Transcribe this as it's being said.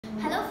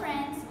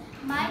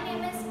My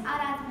name is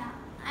Aaradhana.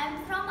 I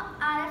am from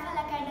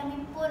RFL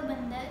Academy,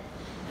 Porbandar.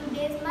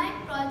 Today's my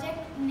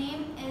project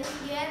name is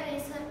Gear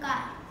Racer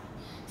Car.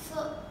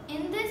 So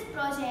in this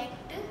project,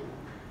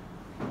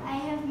 I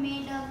have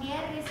made a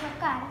gear racer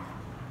car.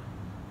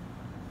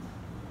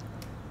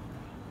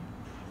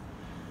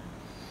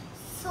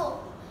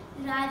 So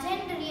Raj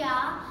and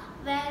Riya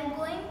were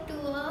going to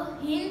a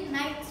hill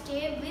night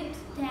stay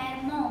with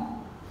their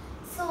mom.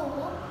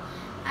 So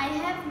I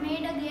have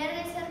made a gear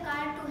racer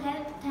car to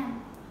help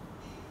them.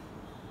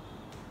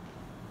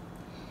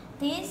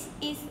 This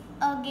is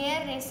a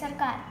gear racer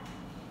car.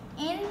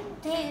 In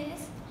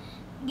this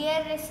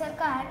gear racer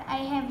car, I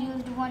have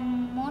used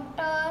one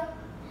motor,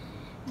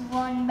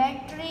 one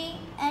battery,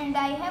 and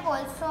I have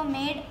also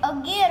made a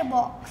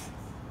gearbox.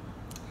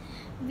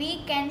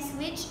 We can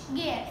switch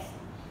gears.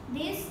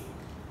 This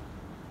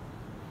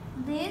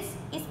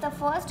is the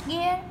first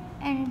gear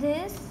and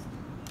this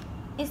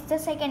is the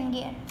second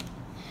gear.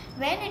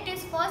 When it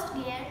is first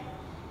gear,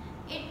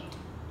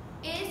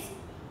 its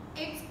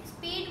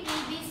speed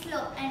will be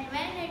slow, and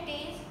when it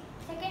is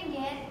second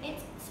gear,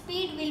 its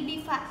speed will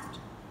be fast.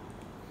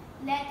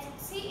 Let's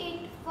see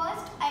it.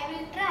 First I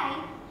will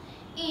try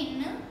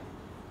in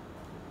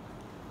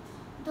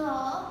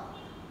the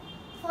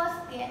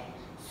first gear.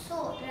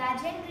 So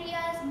Raj and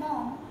Riya's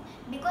mom,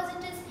 because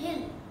it is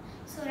hill,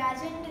 so Raj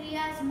and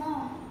Riya's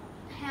mom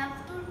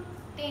have to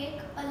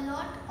take a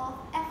lot of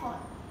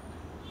effort.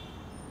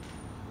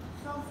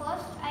 So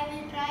first I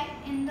will try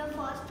in the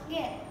first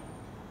gear.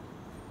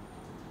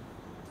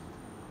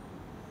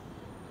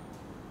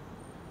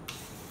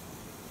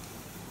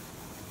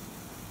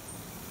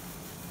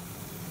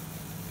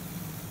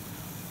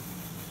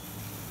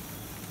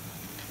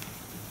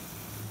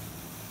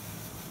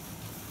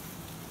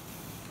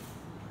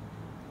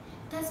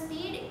 The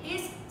speed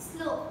is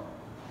slow.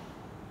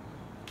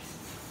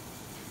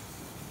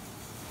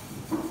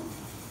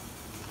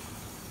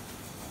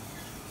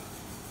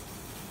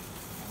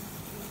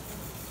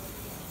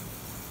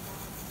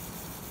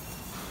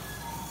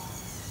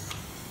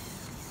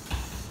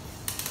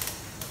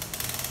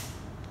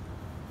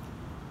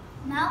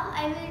 Now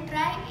I will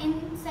try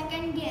in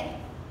second gear.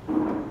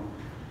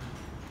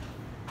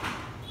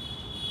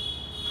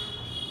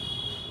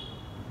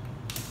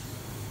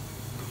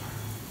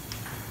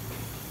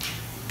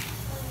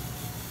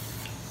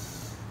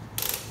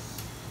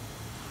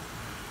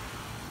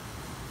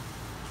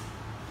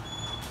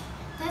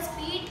 The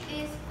speed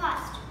is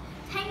fast.